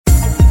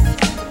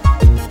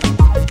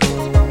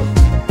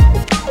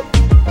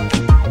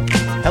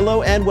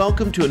Hello and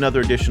welcome to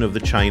another edition of the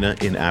China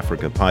in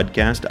Africa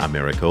podcast. I'm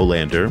Eric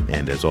Olander,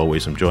 and as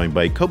always, I'm joined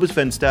by Cobus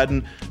van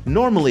Staden,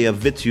 normally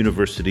of Wits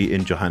University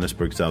in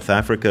Johannesburg, South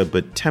Africa,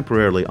 but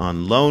temporarily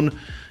on loan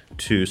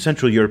to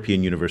Central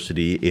European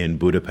University in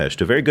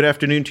Budapest. A very good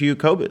afternoon to you,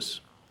 Cobus.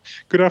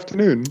 Good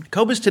afternoon.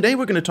 Cobus, today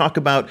we're going to talk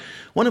about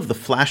one of the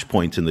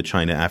flashpoints in the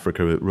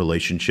China-Africa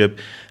relationship.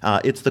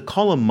 It's the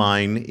Collum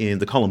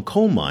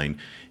coal mine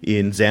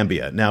in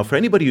Zambia. Now, for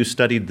anybody who's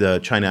studied the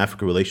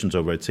China-Africa relations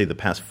over, I'd say, the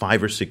past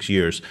 5 or 6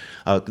 years,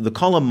 the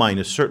Collum mine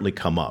has certainly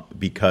come up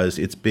because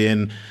it's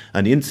been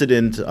an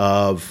incident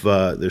of,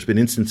 there's been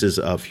instances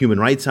of human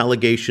rights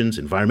allegations,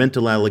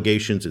 environmental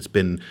allegations. It's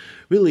been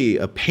really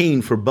a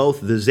pain for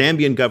both the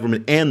Zambian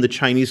government and the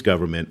Chinese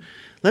government.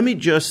 Let me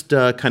just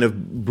kind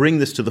of bring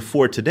this to the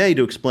fore today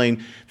to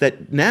explain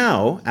that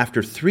now,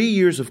 after 3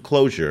 years of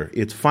closure,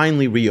 it's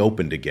finally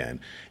reopened again.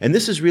 And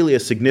this is really a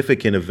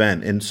significant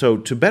event. And so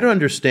to better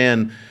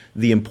understand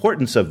the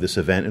importance of this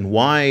event and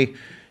why,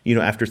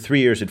 after 3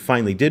 years it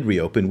finally did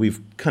reopen,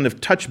 we've kind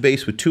of touched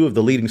base with two of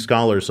the leading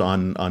scholars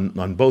on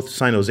both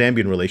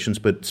Sino-Zambian relations,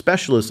 but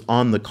specialists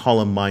on the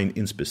Collum mine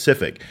in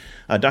specific.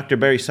 Dr.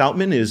 Barry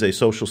Sautman is a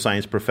social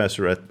science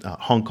professor at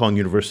Hong Kong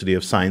University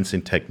of Science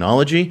and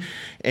Technology,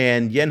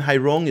 and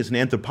Hairong is an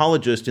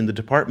anthropologist in the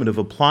Department of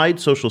Applied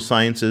Social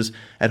Sciences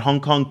at Hong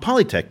Kong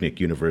Polytechnic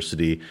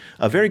University.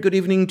 A very good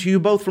evening to you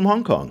both from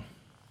Hong Kong.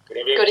 Good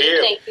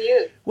evening to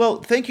you. Well,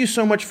 thank you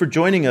so much for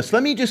joining us.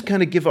 Let me just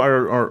kind of give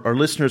our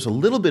listeners a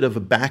little bit of a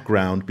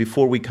background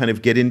before we kind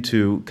of get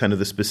into kind of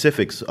the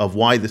specifics of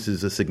why this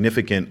is a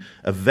significant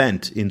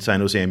event in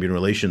Sino-Zambian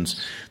relations.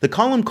 The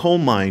Collum coal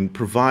mine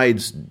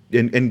provides,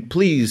 and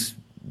please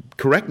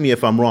correct me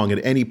if I'm wrong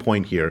at any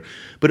point here,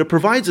 but it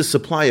provides a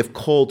supply of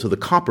coal to the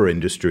copper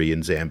industry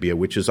in Zambia,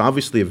 which is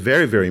obviously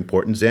very, very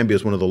important. Zambia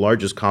is one of the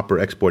largest copper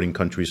exporting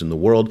countries in the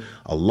world.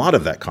 A lot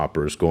of that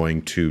copper is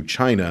going to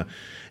China.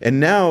 And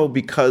now,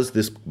 because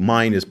this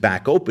mine is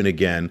back open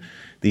again,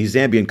 the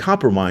Zambian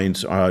copper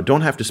mines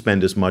don't have to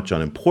spend as much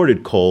on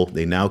imported coal.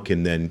 They now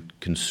can then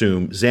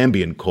consume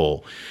Zambian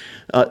coal.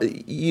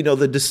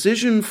 The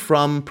decision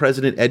from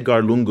President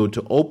Edgar Lungu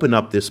to open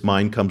up this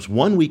mine comes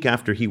 1 week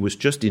after he was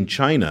just in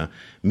China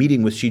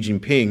meeting with Xi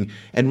Jinping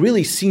and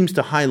really seems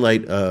to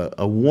highlight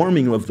a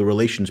warming of the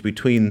relations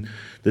between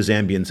the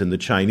Zambians and the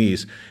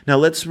Chinese. Now,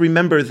 let's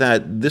remember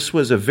that this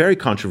was a very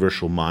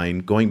controversial mine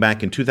going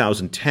back in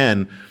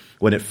 2010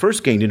 when it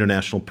first gained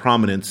international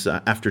prominence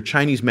after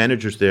Chinese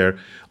managers there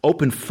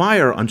opened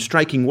fire on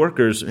striking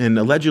workers and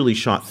allegedly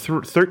shot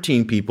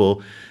 13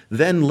 people.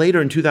 Then later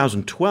in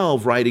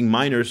 2012, rioting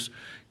miners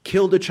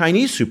killed a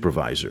Chinese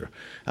supervisor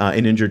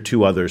and injured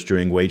 2 others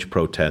during wage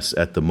protests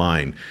at the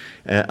mine.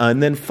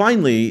 And then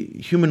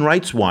finally, Human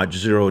Rights Watch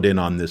zeroed in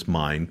on this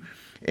mine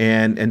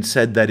and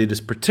said that it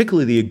is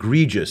particularly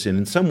egregious and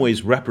in some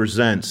ways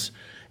represents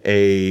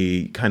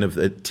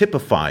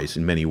typifies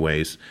in many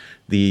ways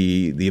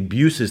the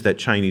abuses that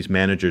Chinese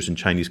managers and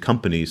Chinese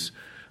companies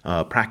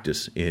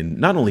practice in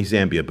not only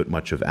Zambia, but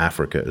much of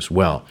Africa as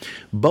well.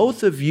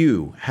 Both of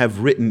you have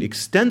written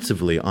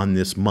extensively on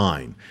this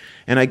mine.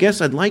 And I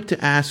guess I'd like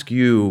to ask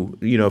you,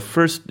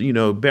 first,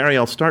 Barry,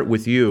 I'll start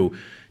with you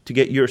to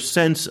get your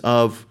sense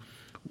of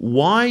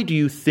why do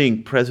you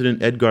think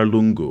President Edgar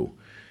Lungu,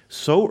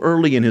 so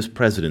early in his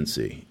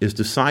presidency, is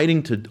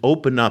deciding to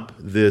open up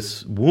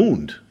this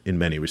wound in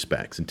many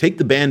respects and take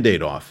the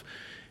Band-Aid off?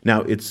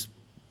 Now,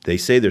 they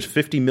say there's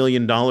 $50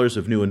 million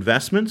of new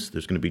investments.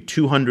 There's going to be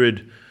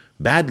 200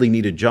 badly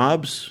needed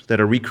jobs that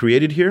are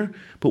recreated here.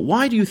 But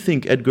why do you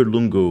think Edgar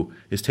Lungu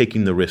is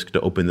taking the risk to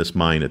open this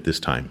mine at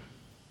this time?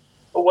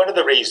 Well, one of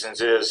the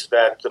reasons is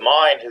that the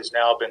mine has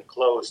now been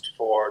closed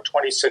for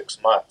 26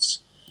 months.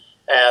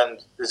 And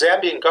the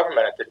Zambian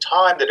government, at the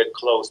time that it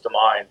closed the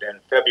mine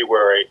in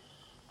February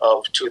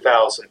of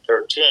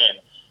 2013,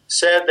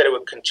 said that it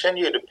would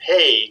continue to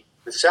pay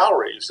the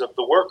salaries of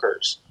the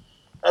workers.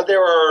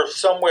 There are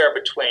somewhere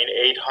between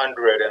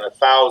 800 and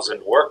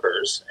 1,000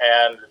 workers,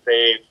 and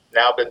they've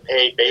now been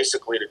paid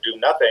basically to do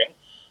nothing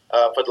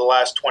for the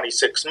last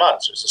 26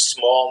 months. There's a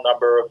small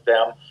number of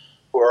them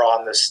who are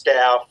on the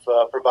staff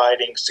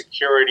providing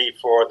security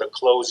for the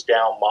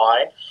closed-down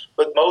mine,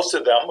 but most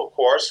of them, of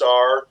course,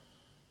 are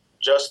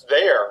just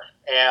there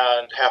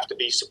and have to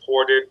be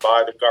supported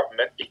by the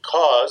government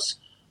because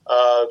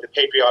the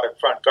Patriotic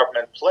Front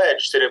government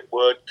pledged that it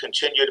would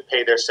continue to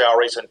pay their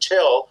salaries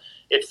until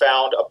it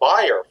found a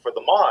buyer for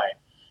the mine.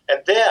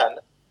 And then,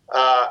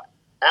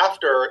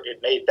 after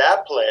it made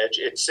that pledge,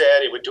 it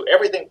said it would do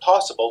everything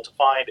possible to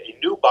find a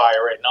new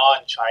buyer, a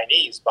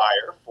non-Chinese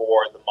buyer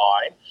for the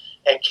mine,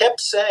 and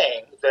kept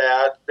saying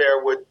that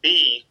there would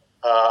be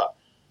a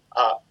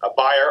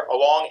buyer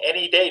along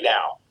any day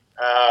now.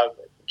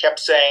 Kept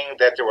saying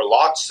that there were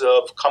lots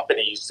of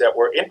companies that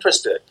were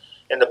interested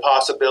in the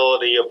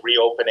possibility of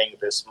reopening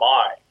this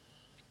mine.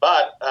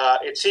 But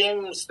it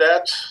seems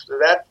that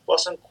that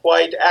wasn't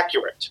quite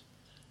accurate.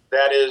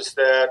 That is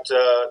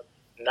that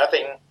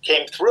nothing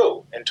came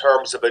through in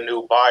terms of a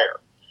new buyer.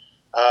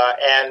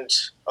 And,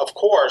 of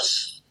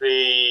course,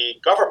 the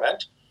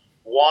government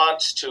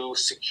wants to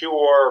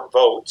secure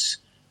votes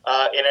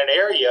in an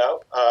area,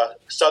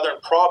 southern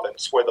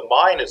province, where the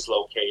mine is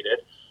located,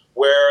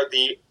 where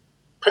the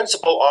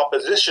principal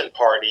opposition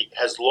party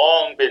has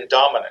long been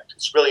dominant.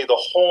 It's really the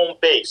home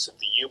base of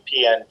the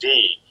UPND,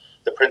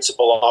 the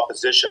principal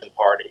opposition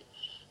party.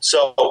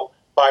 So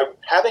by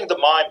having the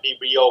mine be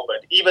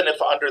reopened, even if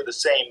under the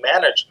same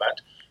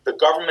management, the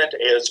government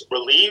is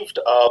relieved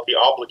of the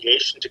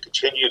obligation to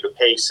continue to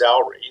pay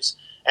salaries,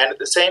 and at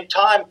the same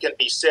time can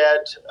be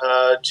said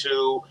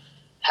to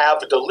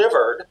have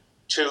delivered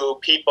to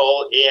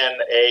people in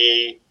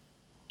a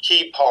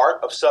key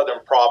part of southern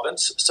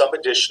province some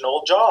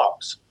additional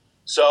jobs.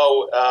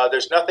 So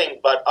there's nothing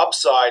but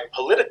upside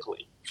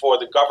politically for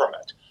the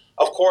government.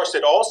 Of course,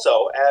 it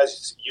also,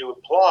 as you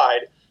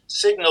implied,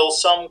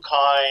 signals some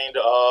kind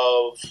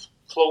of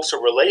closer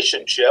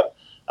relationship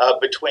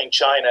between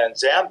China and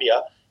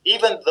Zambia,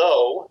 even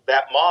though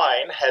that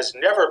mine has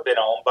never been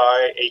owned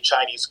by a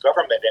Chinese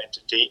government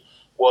entity,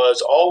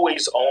 was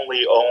always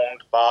only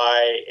owned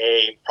by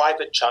a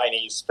private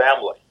Chinese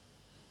family.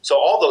 So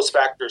all those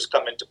factors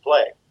come into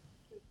play.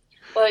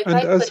 Well, if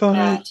I could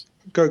add,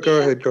 go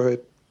ahead.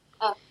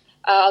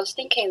 I was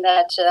thinking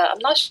that I'm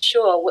not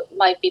sure what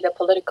might be the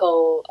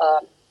political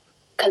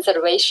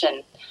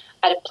consideration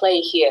at play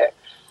here.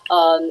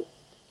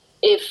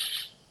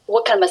 If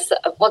what kind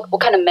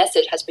of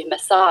message has been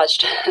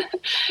massaged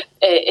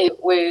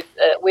with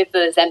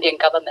the Zambian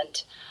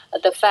government?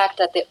 The fact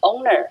that the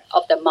owner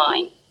of the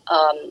mine,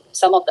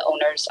 some of the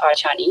owners are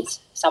Chinese.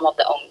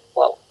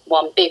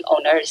 One big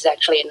owner is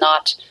actually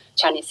not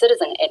Chinese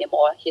citizen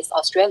anymore. He's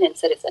Australian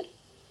citizen.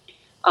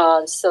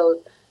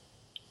 So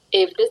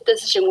if this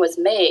decision was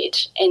made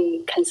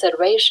in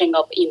consideration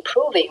of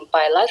improving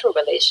bilateral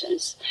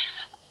relations,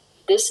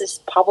 this is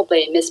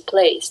probably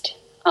misplaced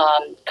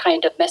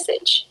kind of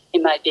message,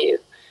 in my view,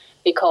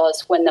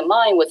 because when the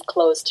mine was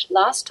closed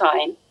last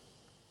time,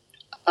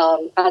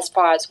 as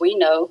far as we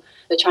know,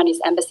 the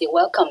Chinese embassy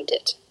welcomed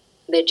it.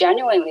 They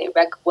genuinely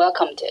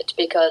welcomed it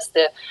because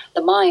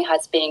the mine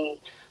has been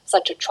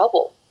such a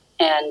trouble,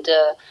 and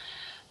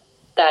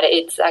that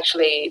it's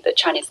actually the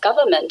Chinese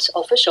government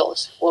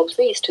officials were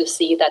pleased to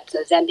see that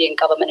the Zambian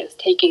government is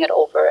taking it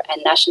over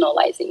and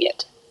nationalizing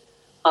it.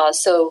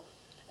 So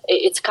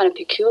it's kind of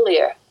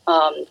peculiar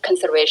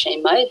consideration,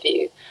 in my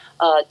view,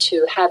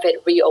 to have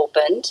it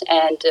reopened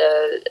and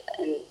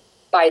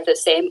by the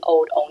same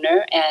old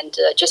owner, and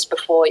just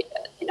before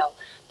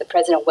the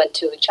president went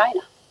to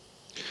China.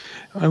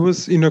 I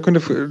was, kind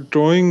of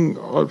drawing,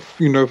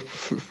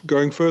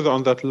 going further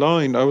on that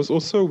line. I was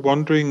also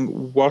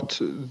wondering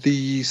what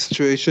the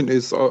situation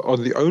is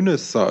on the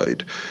owner's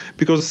side,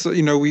 because,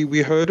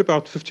 we heard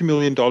about $50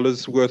 million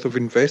worth of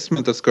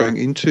investment that's going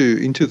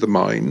into the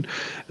mine.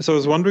 So I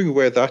was wondering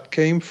where that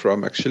came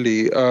from,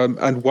 actually,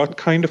 and what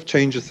kind of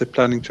changes they're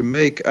planning to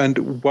make,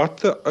 and what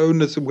the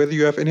owners, whether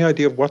you have any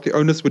idea of what the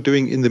owners were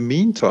doing in the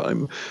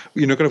meantime,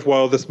 kind of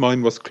while this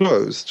mine was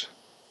closed.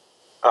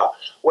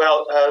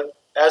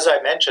 As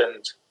I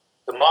mentioned,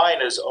 the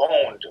mine is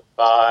owned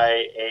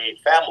by a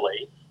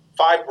family,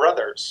 5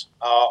 brothers,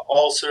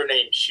 all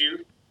surnamed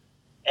Xu,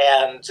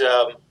 and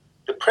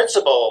the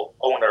principal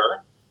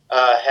owner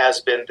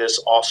has been this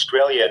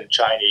Australian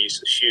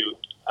Chinese Xu,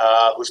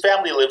 whose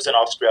family lives in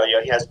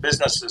Australia. He has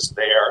businesses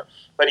there,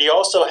 but he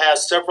also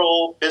has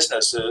several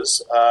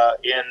businesses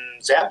in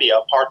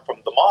Zambia apart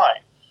from the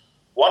mine.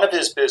 One of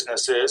his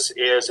businesses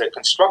is a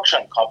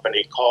construction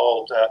company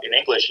called, in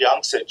English,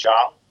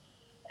 Yangsejang.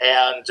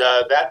 And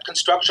that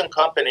construction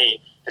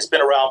company has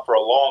been around for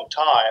a long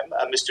time.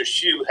 Mr.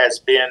 Xu has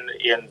been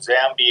in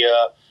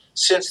Zambia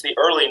since the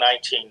early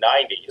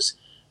 1990s.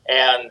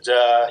 And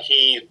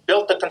he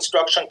built the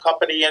construction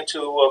company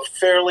into a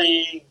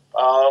fairly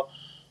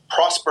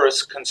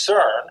prosperous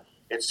concern.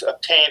 It's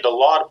obtained a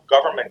lot of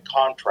government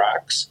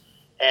contracts.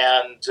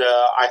 And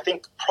I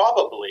think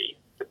probably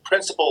the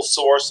principal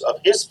source of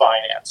his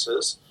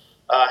finances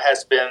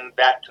has been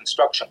that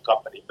construction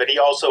company. But he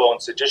also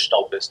owns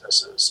additional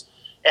businesses.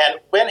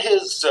 And when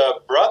his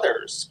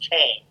brothers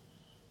came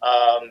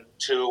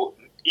to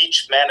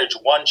each manage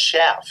one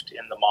shaft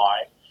in the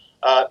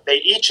mine, they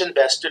each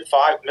invested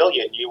 $5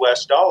 million.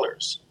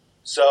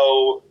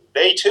 So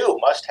they too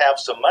must have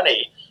some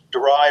money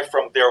derived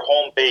from their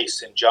home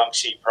base in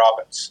Jiangxi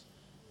province.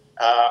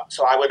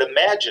 So I would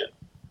imagine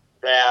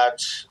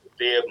that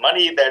the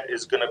money that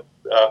is going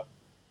to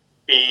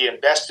be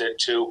invested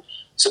to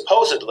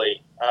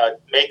supposedly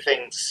make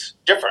things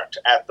different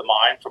at the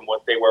mine from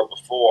what they were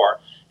before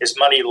is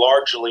money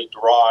largely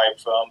derived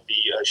from the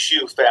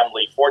Xu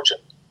family fortune.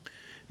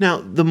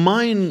 Now, the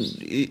mine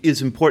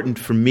is important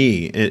for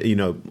me.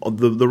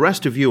 The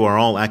rest of you are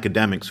all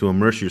academics who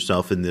immerse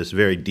yourself in this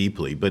very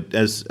deeply. But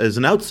as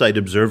an outside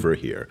observer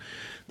here,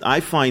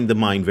 I find the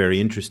mine very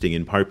interesting,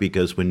 in part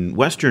because when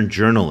Western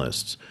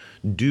journalists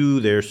do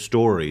their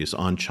stories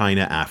on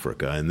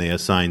China-Africa and they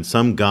assign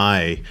some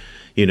guy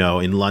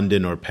in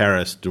London or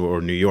Paris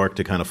or New York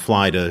to kind of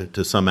fly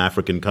to some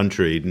African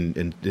country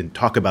and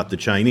talk about the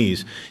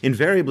Chinese,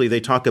 invariably they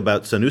talk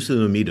about Sanusi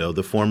Lamido,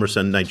 the former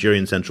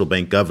Nigerian central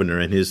bank governor,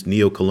 and his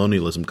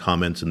neo-colonialism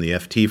comments in the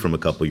FT from a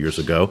couple years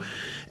ago.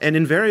 And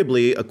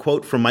invariably, a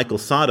quote from Michael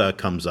Sada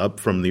comes up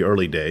from the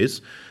early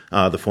days,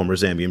 the former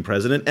Zambian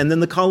president, and then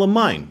the Collum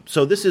mine.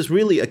 So this is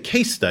really a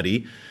case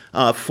study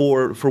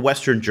for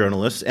Western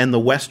journalists and the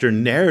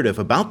Western narrative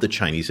about the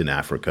Chinese in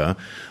Africa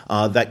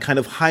that kind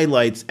of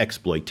highlights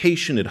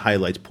exploitation, it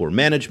highlights poor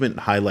management,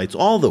 it highlights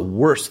all the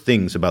worst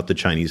things about the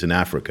Chinese in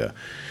Africa.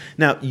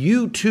 Now,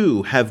 you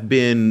too have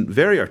been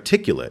very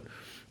articulate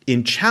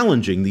in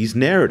challenging these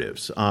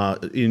narratives.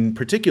 In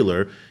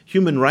particular,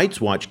 Human Rights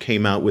Watch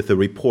came out with a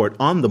report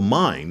on the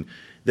mine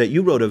that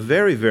you wrote a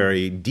very,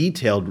 very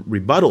detailed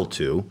rebuttal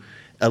to,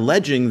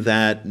 alleging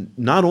that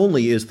not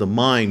only is the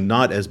mine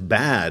not as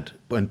bad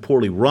and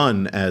poorly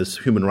run as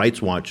Human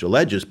Rights Watch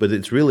alleges, but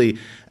it's really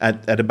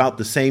at about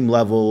the same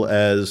level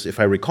as, if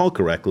I recall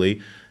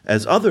correctly,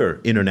 as other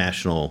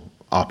international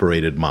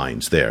operated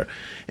mines there.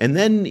 And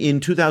then in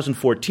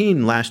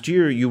 2014, last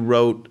year, you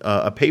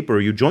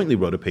jointly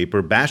wrote a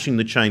paper bashing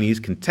the Chinese,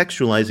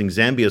 contextualizing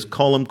Zambia's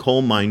Collum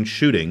coal mine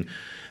shooting.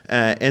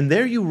 And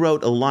there you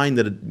wrote a line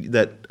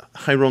that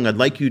Hairong, I'd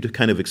like you to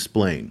kind of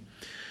explain.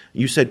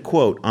 You said,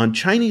 quote, "On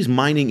Chinese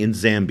mining in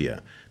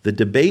Zambia, the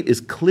debate is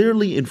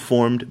clearly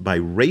informed by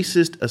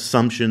racist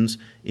assumptions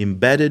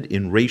embedded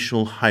in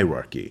racial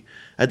hierarchy."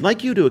 I'd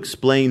like you to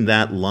explain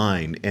that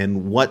line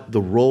and what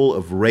the role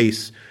of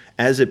race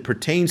as it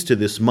pertains to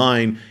this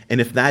mine,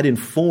 and if that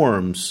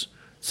informs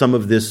some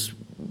of this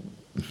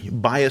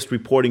biased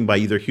reporting by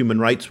either Human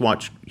Rights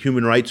Watch,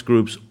 human rights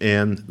groups,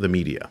 and the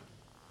media.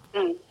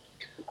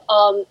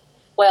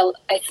 Well,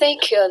 I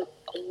think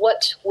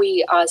what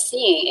we are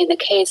seeing in the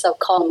case of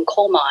Collum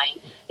coal mine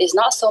is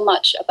not so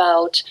much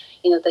about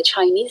the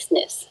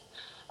Chineseness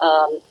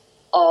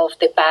of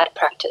the bad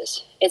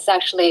practice. It's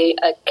actually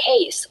a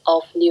case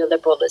of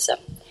neoliberalism,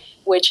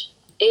 which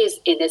is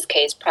in this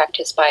case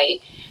practiced by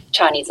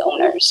Chinese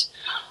owners.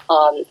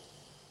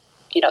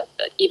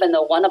 Even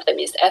though one of them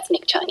is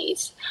ethnic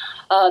Chinese.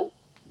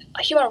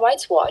 Human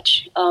Rights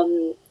Watch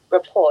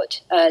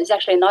report is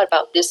actually not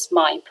about this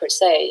mine per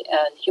se.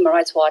 Human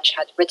Rights Watch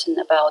had written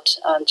about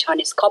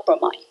Chinese copper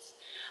mines,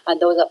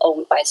 and those are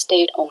owned by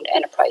state-owned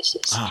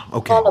enterprises.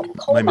 Okay.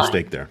 My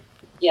mistake there.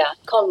 Yeah,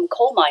 Collum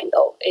coal mine,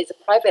 though, is a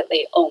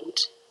privately owned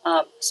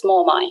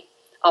small mine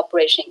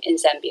operation in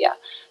Zambia.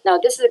 Now,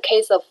 this is a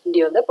case of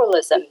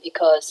neoliberalism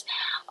because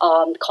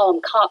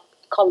Collum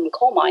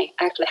coal mine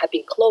actually had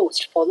been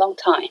closed for a long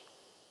time.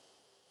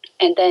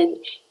 And then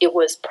it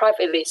was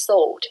privately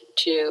sold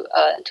to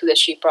the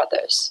Xi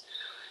brothers.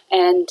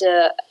 And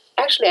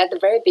actually, at the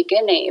very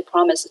beginning, it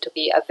promised to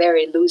be a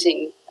very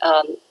losing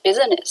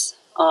business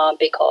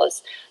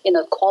because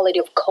the quality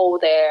of coal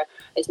there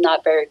is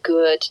not very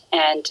good,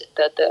 and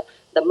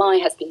the mine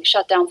has been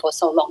shut down for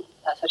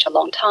such a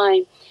long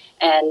time,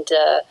 and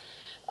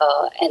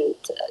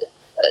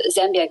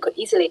Zambia could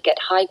easily get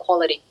high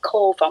quality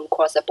coal from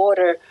across the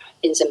border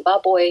in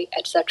Zimbabwe,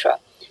 etc.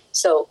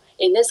 So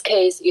in this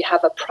case, you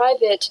have a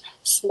private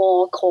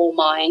small coal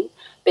mine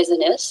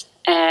business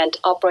and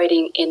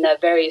operating in a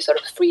very sort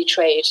of free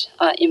trade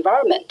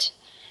environment.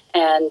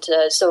 And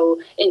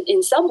so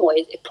in some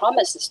ways, it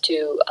promises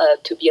to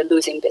be a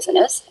losing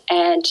business.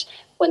 And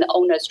when the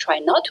owners try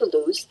not to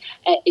lose,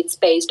 it's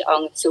based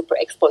on super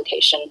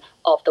exploitation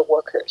of the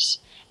workers.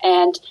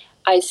 And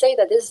I say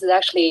that this is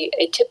actually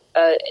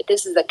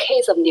this is a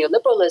case of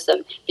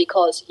neoliberalism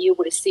because you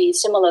would see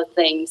similar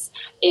things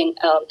in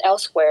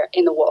elsewhere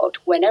in the world.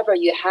 Whenever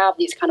you have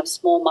these kind of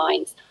small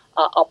mines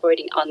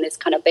operating on this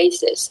kind of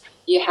basis,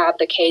 you have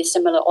the case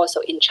similar also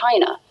in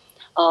China.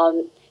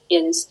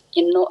 In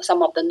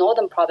some of the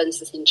northern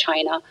provinces in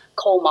China,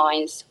 coal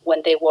mines,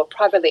 when they were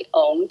privately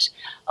owned,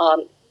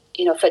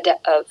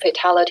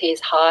 fatality is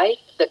high,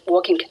 the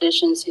working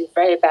conditions is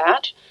very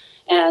bad,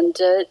 and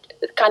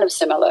kind of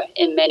similar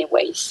in many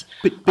ways.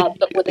 But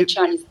with the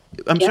Chinese...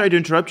 I'm sorry to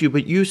interrupt you,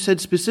 but you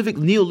said specific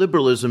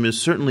neoliberalism is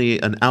certainly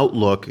an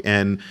outlook,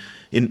 and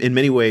in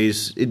many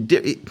ways,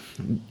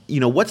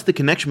 what's the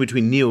connection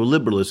between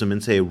neoliberalism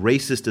and, say,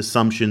 racist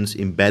assumptions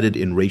embedded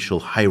in racial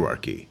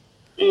hierarchy?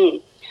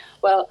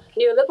 Well,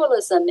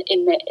 neoliberalism,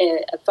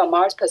 from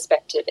our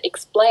perspective,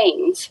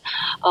 explains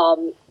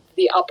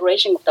the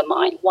operation of the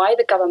mine, why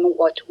the government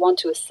would want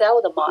to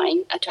sell the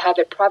mine and to have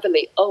it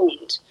privately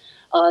owned.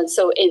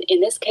 So in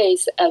this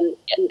case,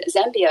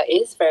 Zambia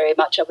is very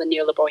much of a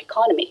neoliberal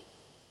economy.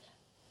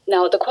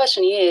 Now, the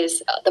question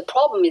is, the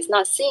problem is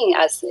not seen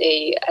as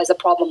a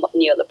problem of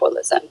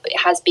neoliberalism, but it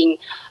has been,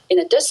 in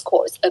a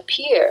discourse,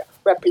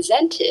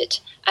 represented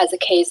as a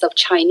case of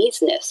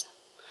Chineseness.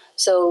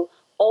 So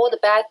all the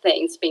bad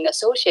things being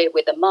associated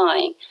with the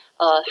mine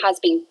has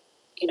been,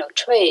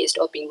 traced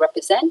or being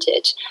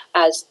represented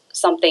as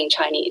something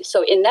Chinese.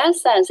 So in that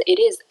sense, it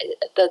is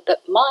the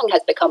mine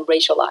has become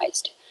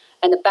racialized,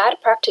 and the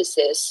bad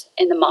practices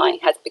in the mine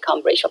has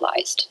become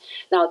racialized.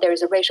 Now there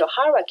is a racial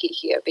hierarchy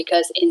here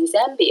because in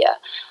Zambia,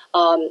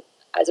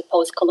 as a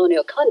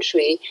post-colonial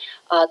country,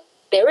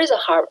 there is a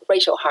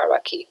racial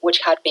hierarchy which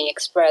had been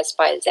expressed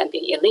by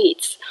Zambian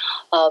elites.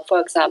 For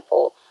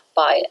example,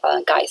 by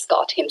Guy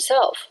Scott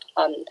himself,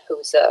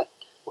 who's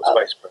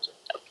vice president.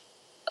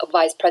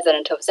 Vice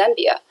president of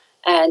Zambia,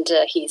 and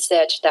he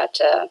said that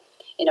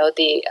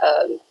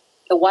the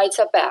whites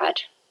are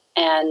bad,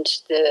 and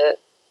the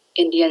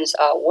Indians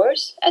are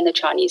worse, and the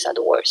Chinese are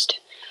the worst.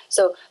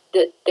 So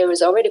there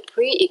is already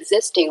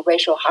pre-existing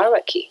racial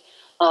hierarchy,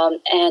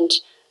 and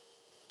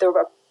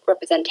the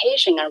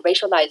representation and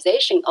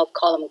racialization of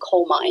Collum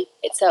coal mine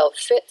itself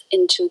fits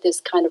into this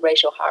kind of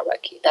racial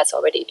hierarchy that's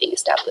already being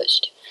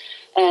established.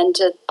 And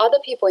other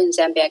people in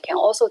Zambia can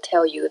also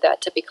tell you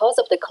that because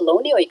of the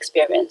colonial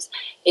experience,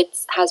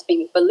 it has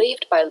been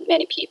believed by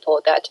many people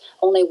that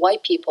only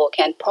white people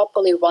can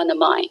properly run a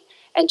mine.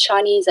 And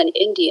Chinese and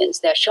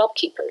Indians, they're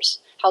shopkeepers.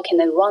 How can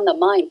they run a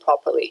mine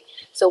properly?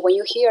 So when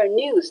you hear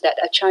news that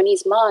a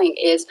Chinese mine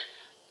is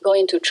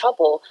going into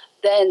trouble,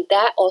 then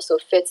that also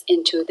fits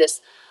into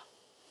this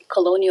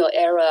colonial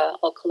era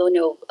or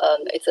colonial,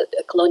 it's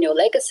a colonial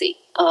legacy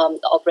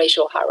of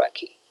racial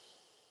hierarchy.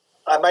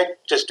 I might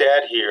just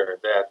add here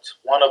that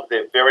one of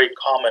the very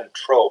common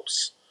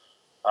tropes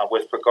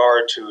with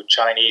regard to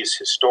Chinese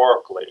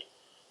historically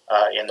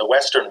in the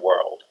Western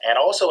world and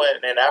also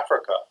in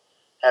Africa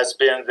has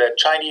been that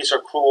Chinese are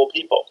cruel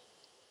people.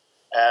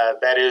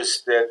 That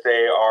is, that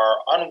they are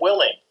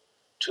unwilling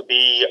to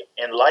be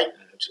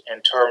enlightened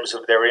in terms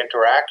of their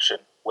interaction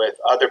with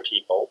other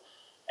people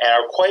and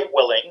are quite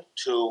willing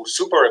to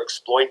super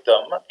exploit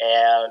them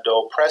and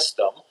oppress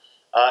them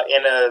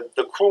in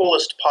the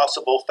cruelest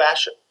possible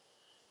fashion.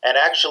 And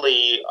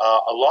actually,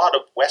 a lot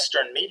of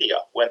Western media,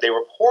 when they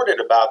reported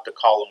about the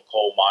Collum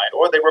coal mine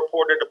or they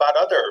reported about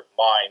other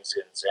mines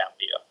in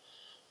Zambia,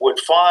 would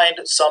find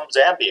some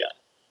Zambian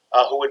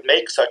who would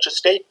make such a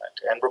statement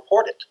and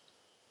report it.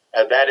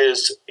 That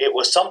is, it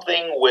was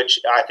something which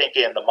I think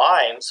in the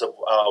minds of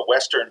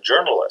Western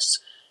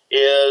journalists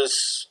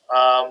is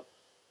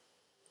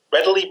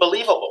readily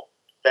believable.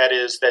 That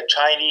is, that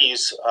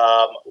Chinese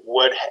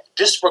would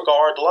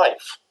disregard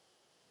life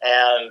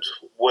and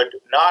would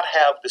not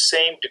have the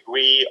same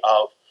degree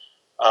of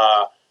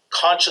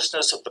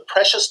consciousness of the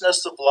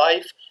preciousness of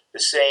life, the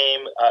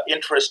same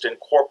interest in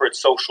corporate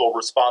social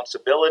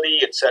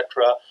responsibility,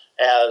 etc.,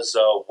 as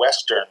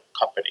Western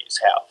companies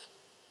have.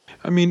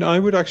 I mean, I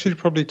would actually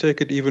probably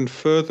take it even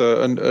further,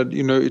 and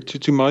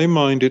to my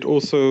mind, it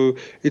also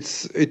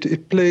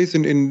it plays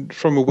in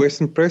from a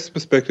Western press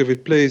perspective.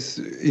 It plays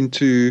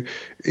into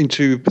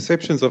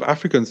perceptions of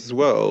Africans as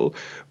well,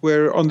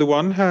 where on the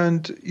one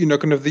hand,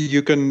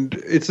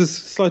 it's a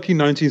slightly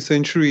 19th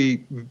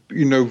century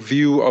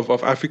view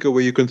of Africa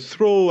where you can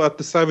throw at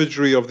the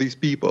savagery of these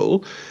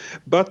people,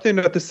 but then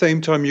at the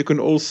same time you can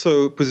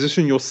also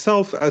position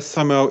yourself as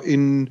somehow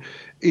in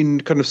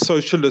kind of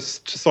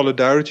socialist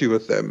solidarity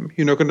with them,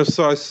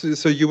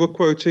 so you were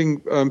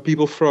quoting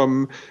people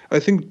from, I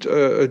think,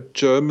 a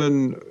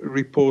German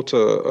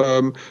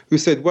reporter who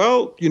said,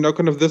 well,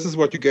 this is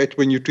what you get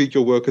when you treat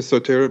your workers so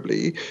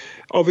terribly,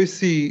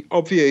 obviously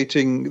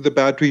obviating the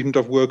bad treatment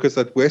of workers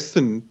at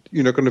Western,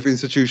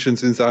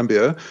 institutions in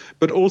Zambia,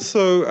 but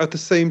also at the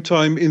same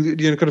time,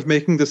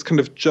 making this kind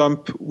of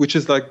jump, which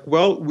is like,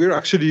 well, we're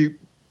actually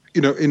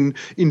in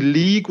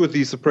league with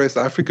these oppressed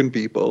African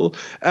people,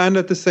 and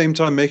at the same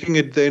time making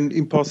it then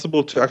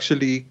impossible to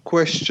actually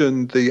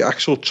question the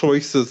actual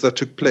choices that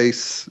took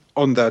place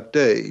on that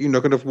day.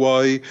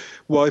 Why,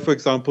 for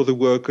example, the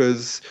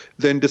workers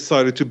then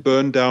decided to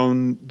burn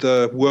down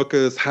the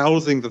workers'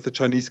 housing that the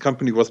Chinese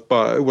company was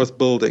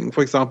building.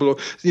 For example,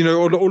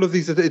 all of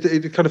these,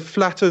 it kind of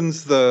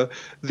flattens the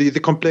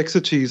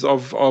complexities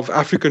of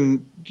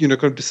African,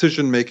 kind of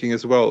decision making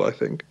as well, I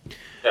think.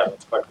 Yeah,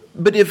 that's quite good.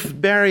 But if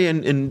Barry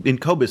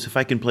and Cobus, if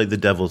I can play the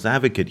devil's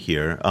advocate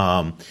here,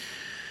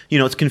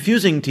 it's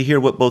confusing to hear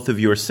what both of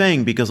you are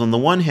saying, because on the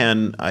one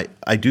hand,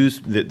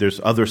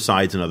 there's other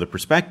sides and other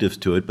perspectives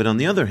to it, but on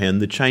the other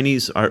hand, the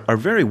Chinese are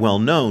very well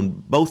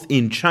known, both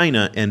in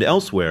China and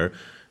elsewhere,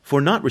 for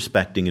not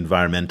respecting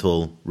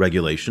environmental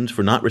regulations,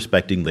 for not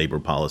respecting labor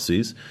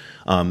policies.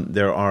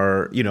 There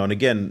are, and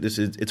again,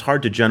 it's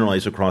hard to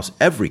generalize across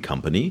every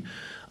company,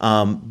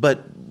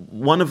 but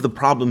one of the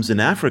problems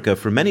in Africa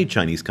for many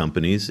Chinese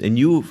companies, and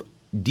you've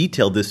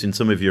detailed this in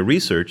some of your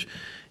research,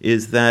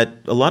 is that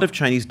a lot of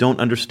Chinese don't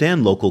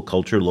understand local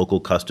culture,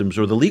 local customs,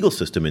 or the legal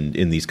system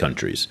in these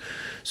countries.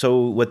 So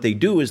what they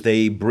do is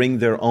they bring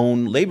their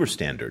own labor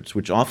standards,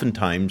 which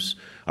oftentimes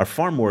are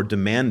far more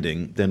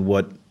demanding than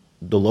what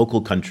the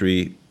local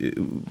country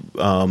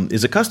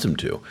is accustomed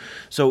to.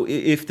 So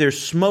if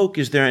there's smoke,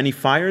 is there any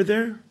fire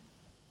there?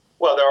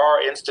 Well, there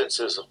are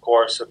instances, of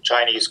course, of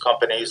Chinese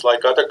companies,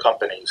 like other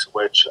companies,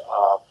 which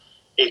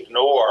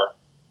ignore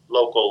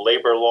local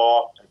labor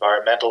law,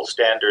 environmental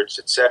standards,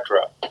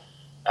 etc.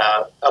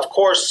 Of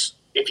course,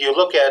 if you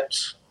look at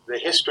the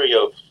history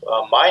of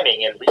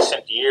mining in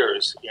recent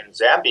years in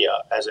Zambia,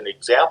 as an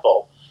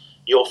example,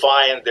 you'll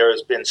find there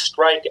has been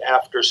strike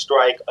after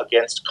strike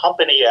against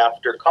company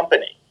after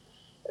company.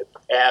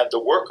 And the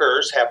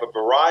workers have a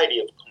variety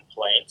of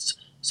complaints,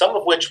 some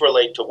of which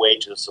relate to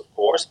wages, of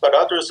course, but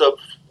others of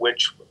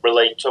which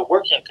relate to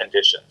working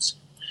conditions.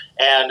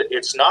 And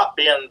it's not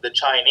been the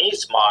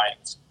Chinese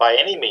mines, by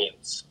any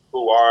means,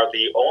 who are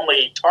the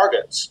only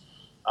targets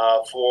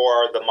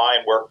for the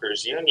mine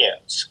workers'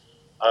 unions.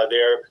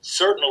 There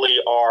certainly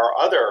are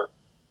other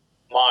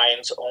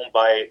mines owned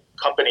by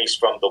companies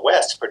from the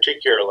West,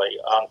 particularly,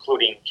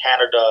 including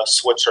Canada,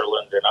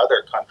 Switzerland, and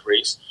other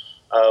countries,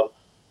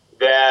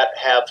 that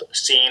have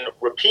seen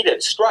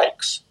repeated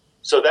strikes.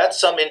 So that's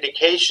some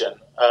indication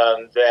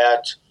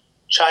that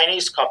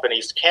Chinese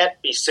companies can't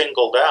be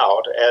singled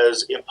out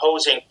as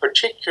imposing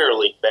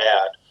particularly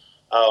bad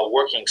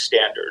working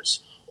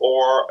standards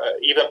or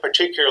even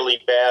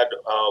particularly bad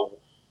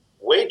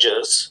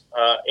wages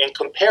in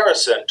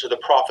comparison to the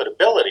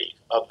profitability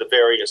of the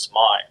various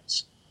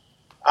mines.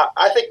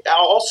 I think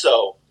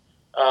also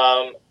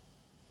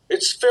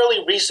it's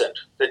fairly recent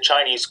that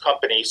Chinese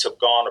companies have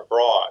gone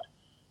abroad.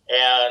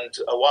 And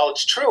while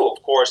it's true,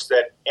 of course,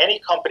 that any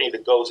company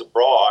that goes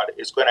abroad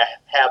is going to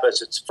have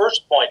as its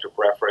first point of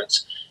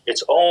reference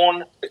its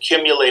own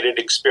accumulated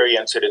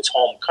experience in its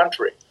home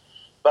country.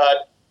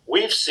 But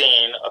we've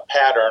seen a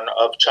pattern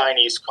of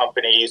Chinese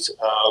companies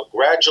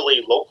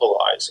gradually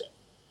localizing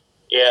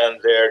in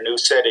their new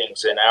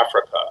settings in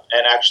Africa.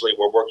 And actually,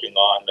 we're working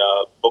on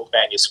a book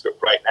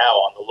manuscript right now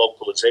on the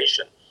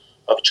localization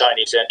of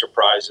Chinese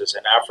enterprises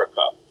in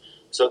Africa.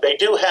 So they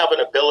do have an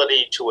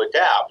ability to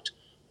adapt,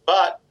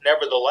 but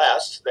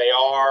nevertheless, they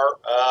are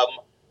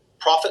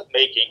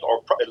profit-making,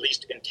 or at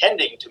least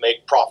intending to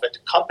make profit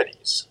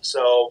companies.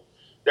 So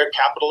they're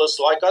capitalists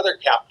like other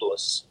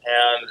capitalists,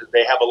 and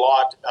they have a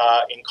lot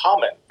in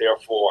common,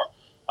 therefore,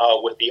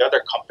 with the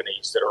other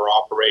companies that are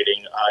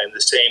operating in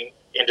the same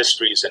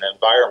industries and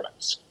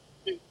environments.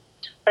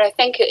 But I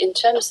think in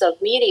terms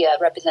of media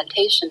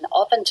representation,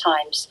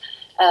 oftentimes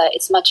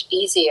it's much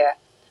easier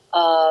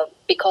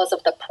because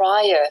of the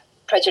prior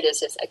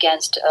prejudices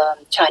against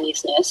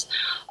Chineseness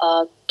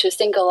to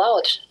single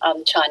out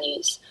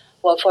Chinese.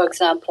 Well, for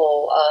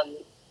example,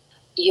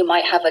 you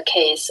might have a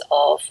case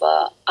of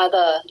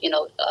other,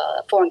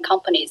 foreign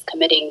companies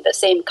committing the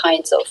same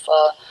kinds of,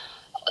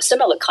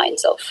 similar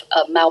kinds of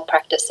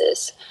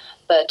malpractices.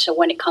 But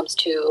when it comes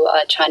to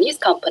a Chinese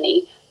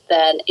company,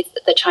 then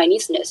the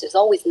Chineseness is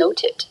always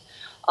noted.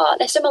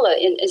 And similar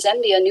in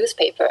Zambia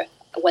newspaper,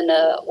 when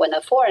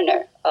a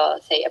foreigner,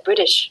 say a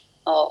British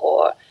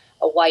or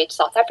a white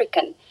South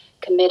African,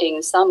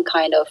 committing some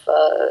kind of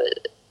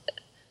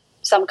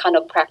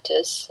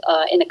practice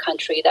in a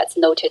country that's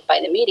noted by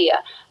the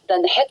media,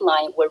 then the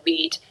headline will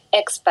read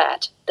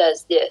 "Expat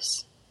does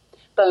this."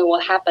 But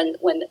what happens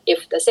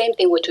if the same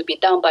thing were to be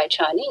done by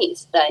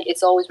Chinese, then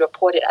it's always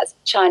reported as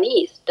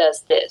Chinese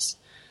does this.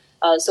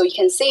 So you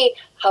can see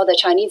how the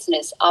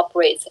Chineseness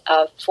operates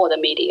for the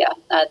media,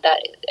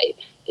 that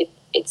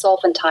it's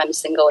oftentimes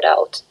singled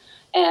out.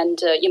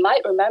 And you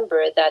might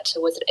remember that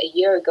was it a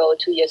year ago,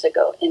 2 years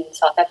ago, in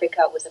South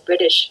Africa was a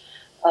British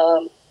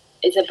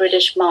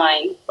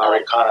mine.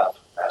 Barry Sautman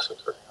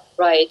massacre.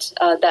 Right,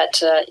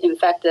 that in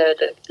fact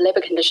the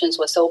labor conditions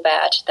were so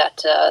bad that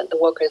the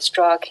workers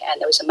struck and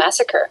there was a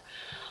massacre.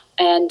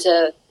 And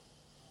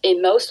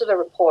in most of the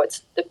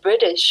reports, the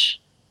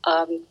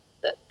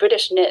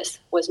Britishness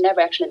was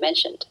never actually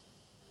mentioned.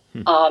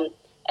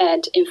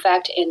 And in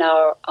fact, in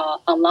our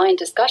online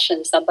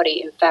discussion,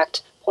 somebody in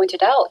fact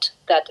pointed out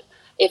that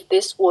if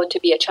this were to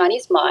be a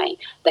Chinese mine,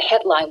 the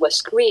headline would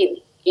scream,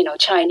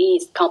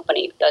 Chinese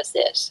company does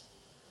this.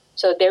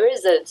 So there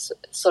is a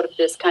sort of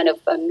this kind of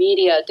a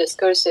media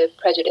discursive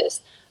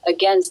prejudice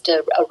against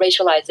a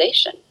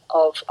racialization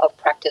of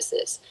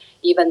practices,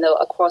 even though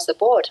across the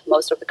board,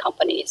 most of the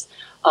companies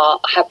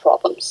have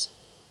problems.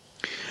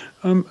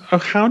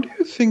 How do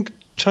you think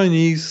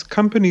Chinese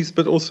companies,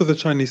 but also the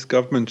Chinese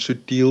government,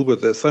 should deal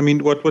with this? I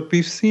mean, what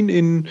we've seen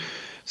in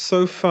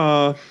so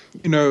far,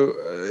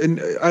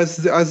 as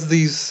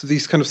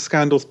these kind of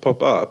scandals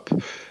pop up,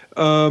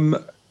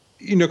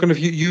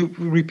 you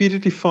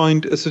repeatedly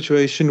find a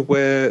situation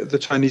where the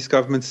Chinese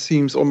government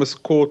seems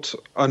almost caught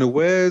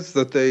unawares,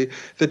 that they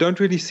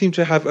don't really seem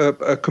to have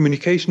a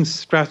communication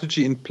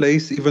strategy in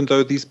place, even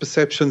though these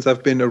perceptions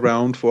have been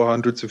around for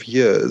hundreds of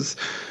years.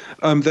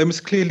 They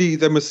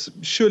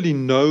must surely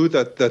know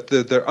that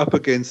they're up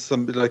against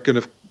some kind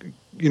of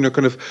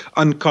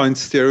unkind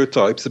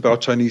stereotypes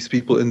about Chinese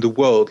people in the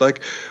world.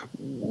 Like,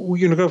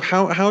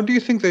 how do you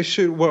think they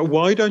should?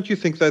 Why don't you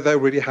think that they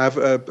already have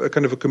a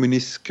kind of a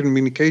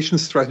communication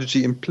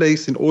strategy in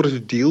place in order to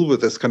deal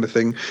with this kind of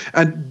thing?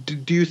 And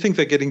do you think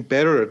they're getting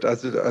better at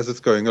as it's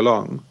going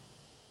along?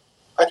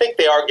 I think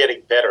they are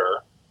getting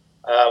better.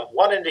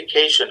 One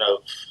indication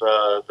of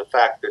the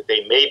fact that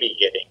they may be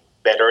getting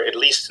better, at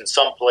least in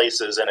some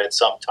places and at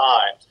some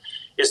times,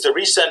 is the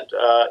recent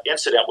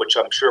incident, which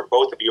I'm sure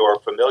both of you are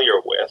familiar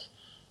with,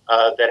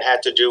 that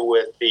had to do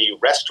with the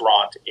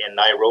restaurant in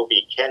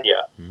Nairobi,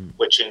 Kenya,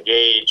 which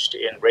engaged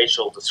in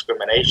racial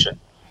discrimination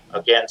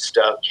against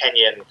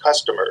Kenyan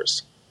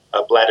customers,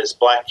 black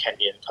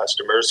Kenyan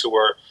customers who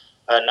were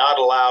not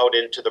allowed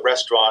into the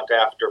restaurant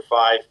after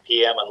 5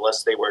 p.m.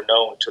 unless they were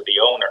known to the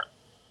owner.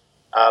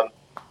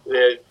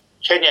 the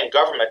Kenyan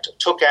government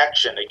took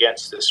action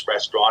against this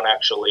restaurant,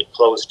 actually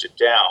closed it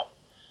down.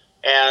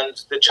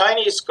 And the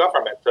Chinese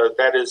government,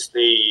 that is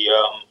the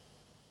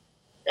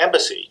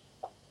embassy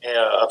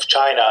of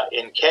China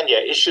in Kenya,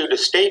 issued a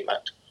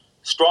statement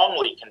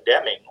strongly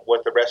condemning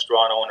what the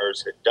restaurant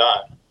owners had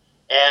done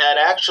and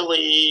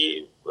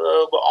actually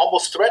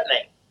almost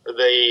threatening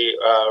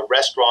the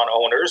restaurant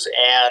owners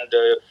and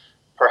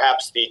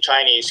perhaps the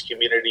Chinese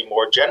community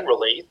more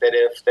generally, that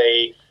if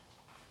they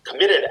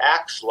committed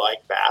acts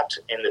like that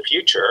in the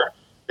future,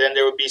 then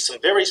there would be some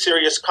very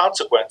serious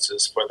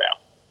consequences for them.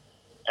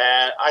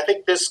 And I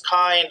think this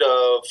kind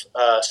of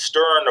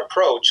stern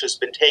approach has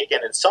been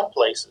taken in some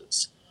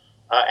places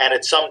and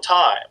at some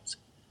times,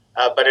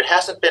 but it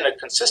hasn't been a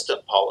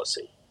consistent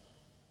policy.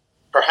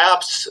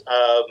 Perhaps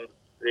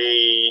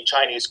the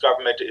Chinese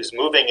government is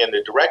moving in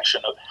the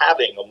direction of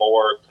having a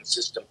more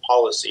consistent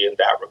policy in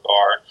that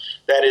regard,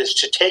 that is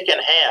to take in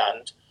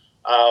hand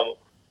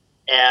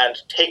and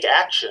take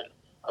action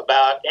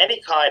about any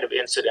kind of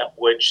incident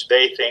which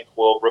they think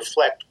will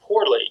reflect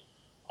poorly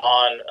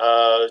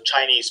on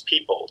Chinese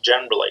people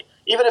generally.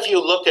 Even if you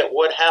look at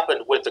what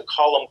happened with the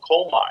Collum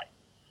coal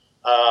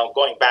mine,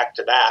 going back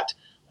to that,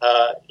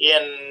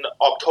 in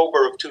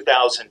October of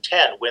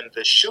 2010, when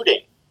the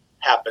shooting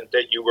happened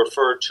that you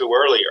referred to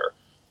earlier,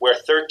 where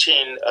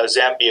 13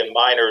 Zambian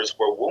miners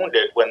were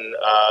wounded when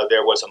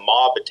there was a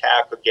mob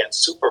attack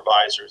against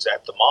supervisors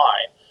at the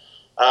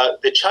mine,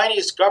 the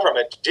Chinese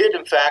government did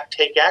in fact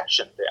take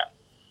action then.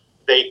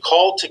 They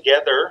called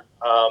together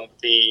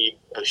the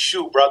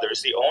Xu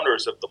brothers, the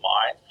owners of the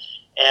mine,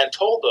 and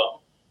told them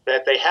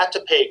that they had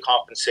to pay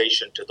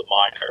compensation to the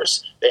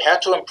miners, they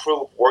had to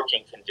improve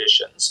working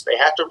conditions, they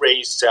had to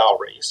raise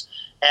salaries,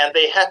 and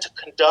they had to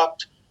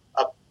conduct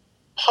a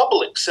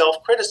public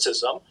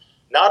self-criticism,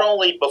 not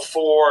only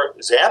before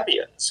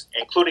Zambians,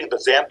 including the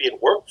Zambian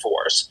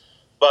workforce,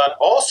 but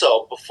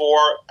also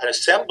before an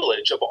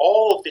assemblage of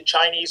all of the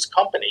Chinese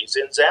companies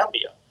in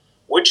Zambia,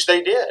 which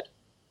they did.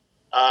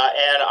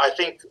 And I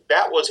think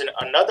that was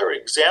another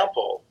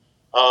example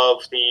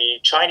of the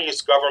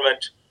Chinese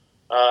government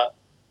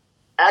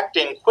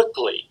acting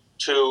quickly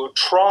to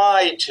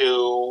try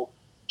to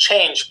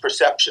change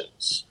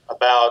perceptions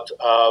about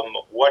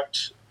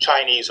what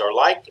Chinese are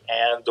like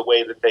and the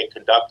way that they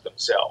conduct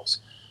themselves.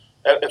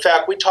 In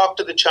fact, we talked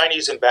to the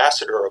Chinese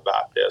ambassador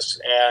about this,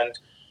 and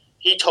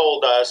he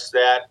told us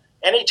that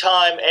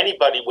anytime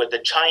anybody with a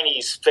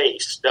Chinese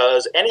face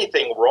does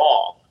anything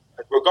wrong,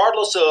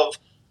 regardless of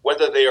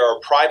whether they are a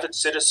private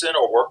citizen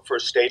or work for a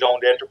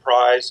state-owned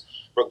enterprise,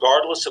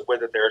 regardless of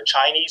whether they're a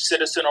Chinese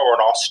citizen or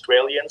an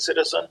Australian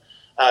citizen,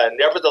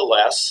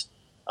 nevertheless,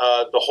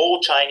 the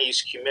whole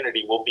Chinese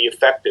community will be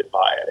affected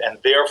by it, and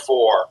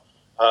therefore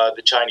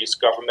the Chinese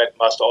government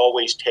must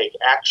always take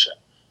action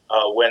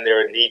when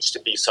there needs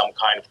to be some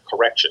kind of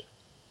correction.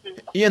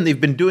 Yeah, and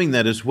they've been doing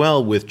that as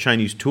well with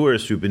Chinese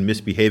tourists who've been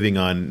misbehaving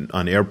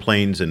on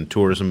airplanes and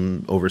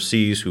tourism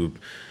overseas. Who,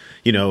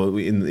 you know,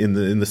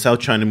 in the South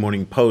China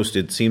Morning Post,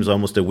 it seems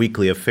almost a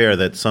weekly affair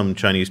that some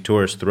Chinese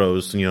tourist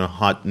throws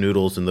hot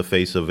noodles in the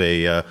face of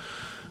a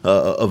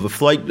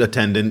flight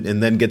attendant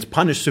and then gets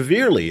punished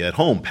severely at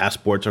home.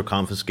 Passports are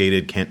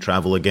confiscated, can't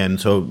travel again.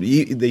 So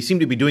they seem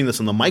to be doing this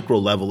on the micro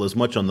level as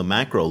much on the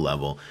macro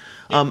level.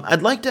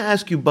 I'd like to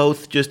ask you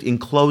both, just in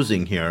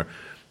closing here,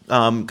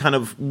 kind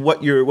of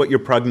what your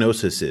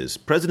prognosis is.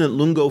 President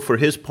Lungu, for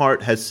his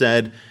part, has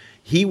said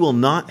he will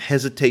not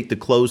hesitate to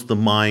close the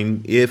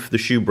mine if the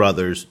Xu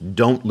brothers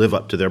don't live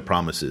up to their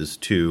promises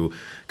to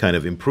kind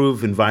of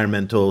improve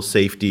environmental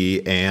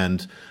safety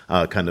and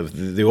kind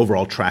of the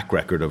overall track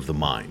record of the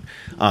mine.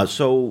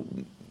 So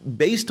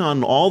based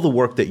on all the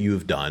work that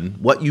you've done,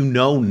 what you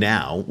know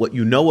now, what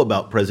you know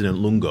about President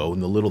Lungu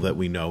and the little that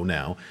we know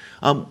now,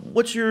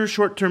 what's your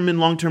short-term and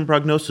long-term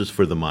prognosis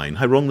for the mine?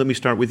 Hairong, let me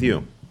start with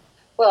you.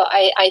 Well,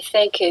 I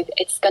think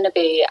it's going to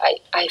be,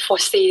 I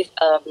foresee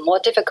more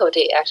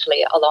difficulty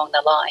actually along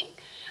the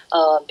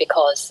line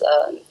because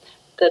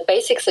the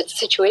basic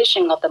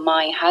situation of the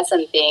mine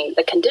hasn't been,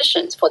 the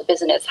conditions for the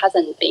business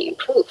hasn't been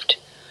improved.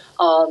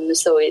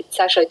 So it's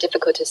actually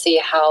difficult to see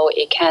how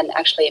it can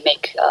actually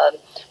make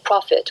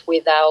profit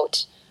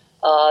without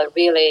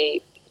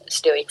really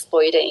still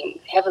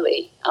exploiting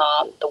heavily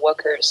the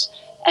workers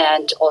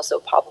and also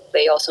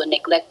probably also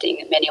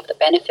neglecting many of the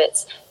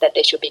benefits that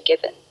they should be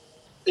given.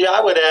 Yeah,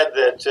 I would add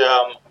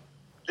that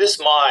this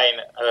mine,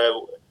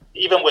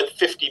 even with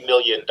 $50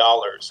 million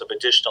of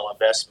additional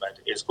investment,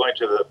 is going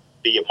to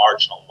be a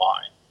marginal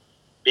mine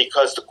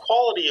because the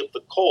quality of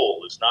the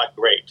coal is not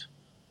great.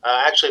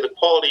 Actually, the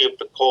quality of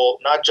the coal,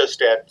 not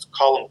just at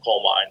Collum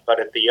coal mine,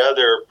 but at the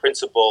other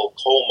principal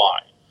coal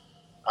mine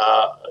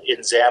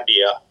in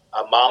Zambia,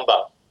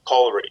 Mamba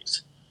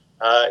collieries,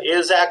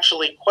 is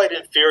actually quite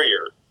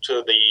inferior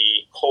to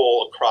the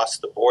coal across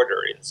the border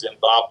in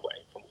Zimbabwe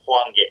from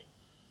Hwange.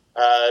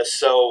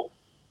 So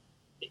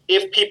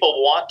if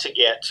people want to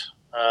get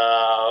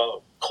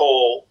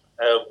coal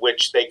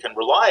which they can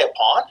rely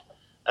upon,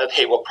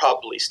 they will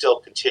probably still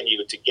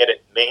continue to get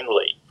it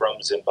mainly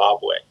from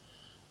Zimbabwe.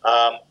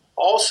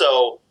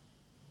 Also,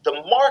 the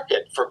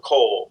market for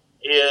coal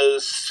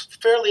is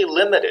fairly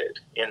limited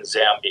in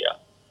Zambia.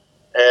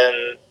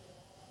 And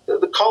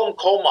the Collum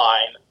coal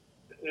mine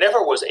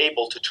never was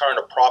able to turn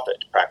a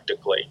profit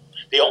practically.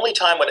 The only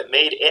time when it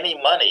made any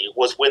money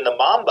was when the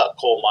Mamba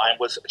coal mine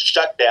was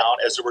shut down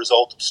as a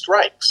result of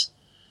strikes.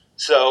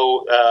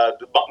 So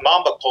the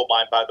Mamba coal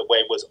mine, by the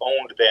way, was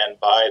owned then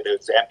by the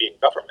Zambian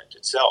government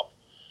itself.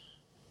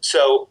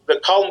 So the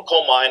Collum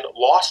coal mine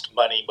lost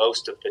money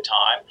most of the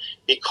time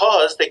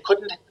because they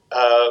couldn't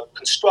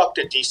construct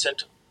a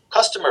decent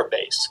customer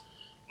base.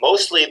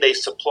 Mostly they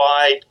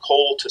supplied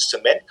coal to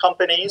cement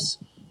companies,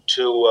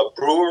 to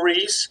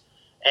breweries,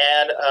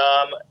 and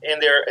in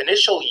their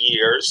initial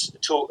years,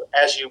 to,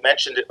 as you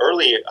mentioned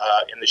earlier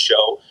in the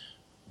show,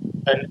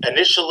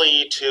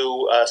 initially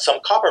to some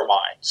copper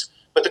mines.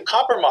 But the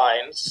copper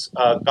mines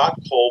got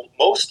coal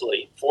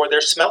mostly for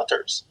their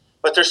smelters.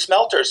 But their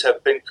smelters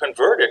have been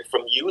converted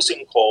from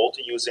using coal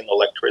to using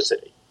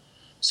electricity.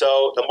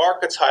 So the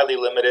market's highly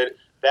limited.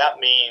 That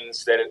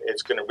means that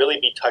it's going to really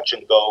be touch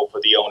and go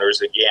for the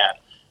owners again.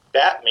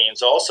 That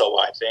means also,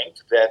 I think,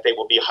 that they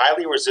will be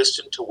highly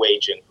resistant to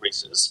wage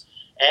increases.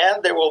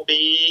 And there will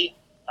be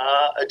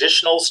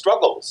additional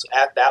struggles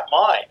at that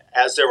mine,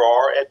 as there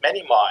are at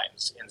many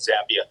mines in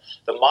Zambia.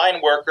 The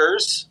mine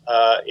workers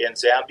in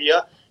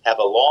Zambia have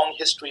a long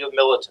history of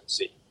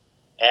militancy,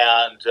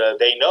 and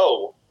they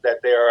know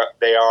that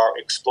they are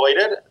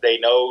exploited. They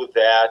know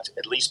that,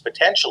 at least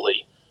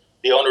potentially,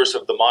 the owners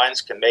of the mines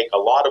can make a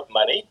lot of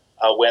money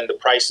when the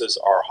prices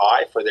are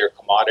high for their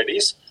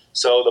commodities.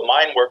 So the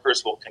mine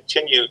workers will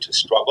continue to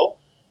struggle,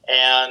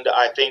 and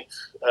I think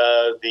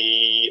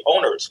the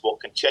owners will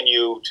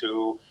continue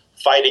to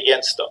fight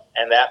against them,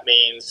 and that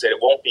means that it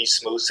won't be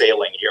smooth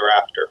sailing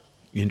hereafter.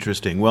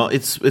 Interesting. Well,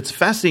 it's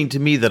fascinating to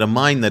me that a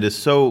mine that is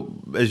so,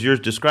 as you're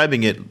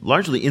describing it,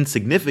 largely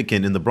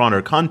insignificant in the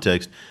broader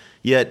context,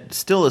 yet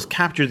still has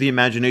captured the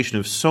imagination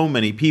of so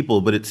many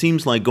people. But it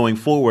seems like going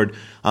forward,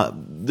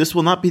 this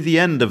will not be the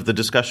end of the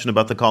discussion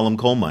about the Collum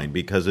coal mine,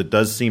 because it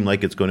does seem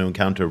like it's going to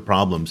encounter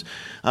problems.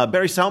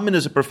 Barry Sautman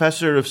is a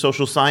professor of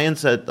social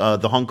science at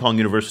the Hong Kong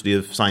University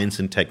of Science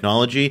and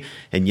Technology,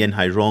 and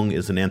Hairong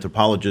is an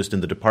anthropologist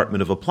in the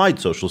Department of Applied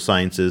Social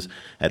Sciences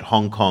at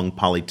Hong Kong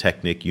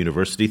Polytechnic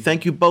University.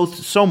 Thank you both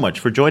so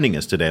much for joining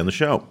us today on the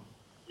show.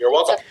 You're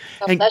welcome.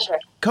 It's a pleasure.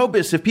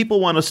 Cobus, if people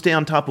want to stay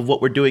on top of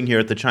what we're doing here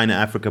at the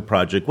China-Africa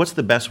Project, what's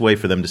the best way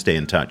for them to stay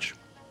in touch?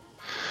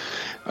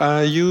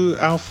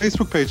 Our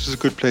Facebook page is a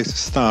good place to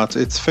start.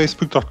 It's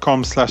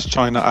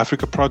facebook.com/China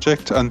Africa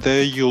Project, and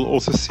there you'll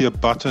also see a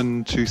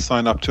button to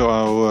sign up to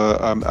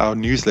our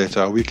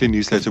newsletter, our weekly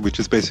newsletter, which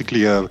is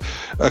basically a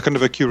kind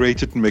of a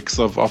curated mix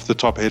of the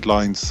top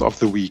headlines of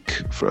the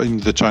week in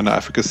the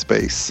China-Africa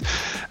space.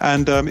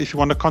 And if you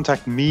want to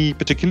contact me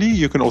particularly,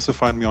 you can also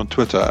find me on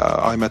Twitter.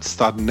 I'm at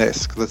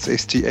Stadenesque. That's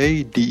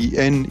STADENESQUE.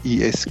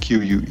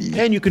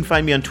 And you can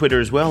find me on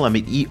Twitter as well. I'm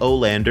at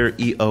EOLander,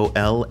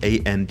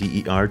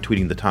 EOLANDER,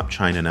 tweeting the top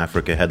China and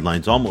Africa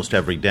headlines almost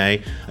every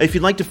day. If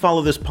you'd like to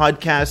follow this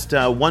podcast,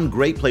 one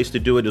great place to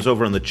do it is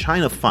over on the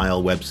China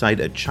File website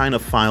at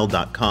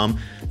chinafile.com.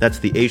 That's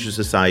the Asia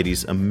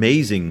Society's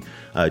amazing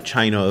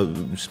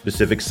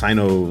China-specific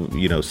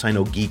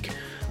Sino-Geek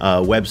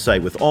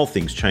website with all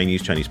things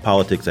Chinese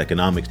politics,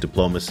 economics,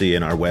 diplomacy,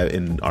 and our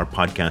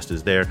podcast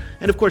is there.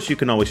 And of course, you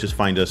can always just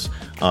find us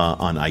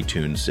on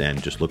iTunes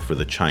and just look for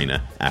the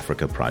China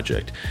Africa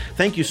Project.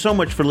 Thank you so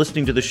much for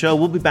listening to the show.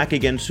 We'll be back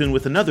again soon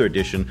with another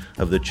edition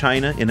of the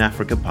China in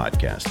Africa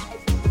podcast.